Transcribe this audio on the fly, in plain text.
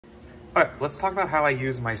All right, let's talk about how I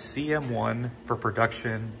use my CM1 for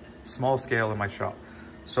production, small scale in my shop.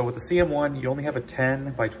 So with the CM1, you only have a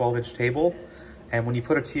 10 by 12 inch table. And when you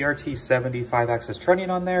put a TRT 70 5-axis trunnion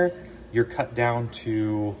on there, you're cut down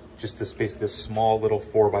to just this small little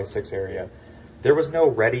 4x6 area. There was no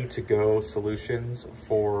ready to go solutions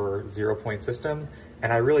for 0-point systems.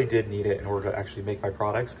 And I really did need it in order to actually make my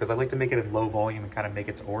products, because I like to make it in low volume and kind of make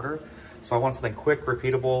it to order. So I want something quick,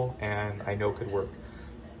 repeatable, and I know could work.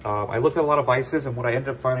 I looked at a lot of vices, and what I ended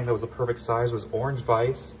up finding that was the perfect size was orange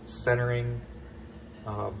vise centering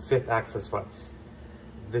 5th axis vise.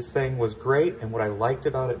 This thing was great, and what I liked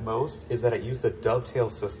about it most is that it used a dovetail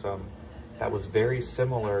system that was very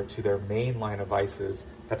similar to their main line of vices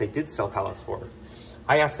that they did sell pallets for.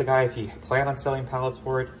 I asked the guy if he planned on selling pallets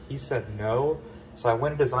for it. He said no, so I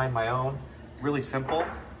went and designed my own, really simple,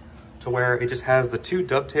 to where it just has the 2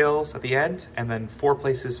 dovetails at the end and then 4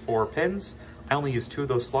 places for pins. I only use 2 of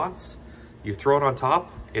those slots. You throw it on top,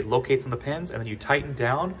 it locates on the pins, and then you tighten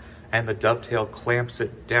down, and the dovetail clamps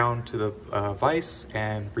it down to the vise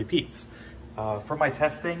and repeats. For my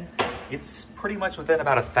testing, it's pretty much within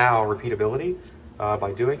about a thou repeatability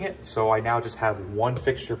by doing it. So I now just have one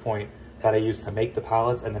fixture point that I use to make the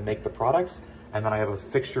pallets and then make the products. And then I have a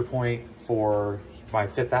fixture point for my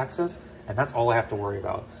 5th axis, and that's all I have to worry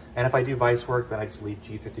about. And if I do vise work, then I just leave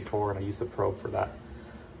G54 and I use the probe for that.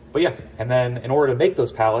 But yeah, and then in order to make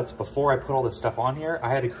those pallets, before I put all this stuff on here, I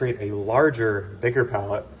had to create a larger, bigger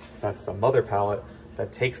pallet. That's the mother pallet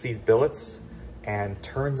that takes these billets and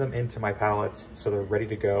turns them into my pallets so they're ready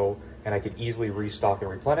to go and I can easily restock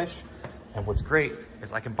and replenish. And what's great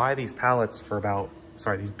is I can buy these pallets for about,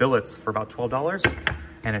 these billets for about $12.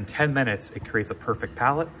 And in 10 minutes, it creates a perfect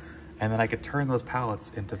pallet. And then I could turn those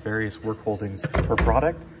pallets into various work holdings per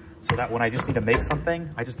product so that when I just need to make something,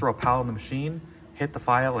 I just throw a pallet in the machine, hit the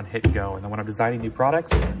file and hit go. And then when I'm designing new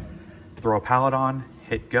products, throw a pallet on,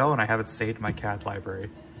 hit go, and I have it saved in my CAD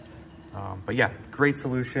library. But yeah, great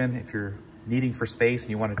solution. If you're needing for space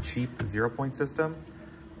and you want a cheap 0-point system,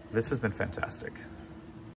 this has been fantastic.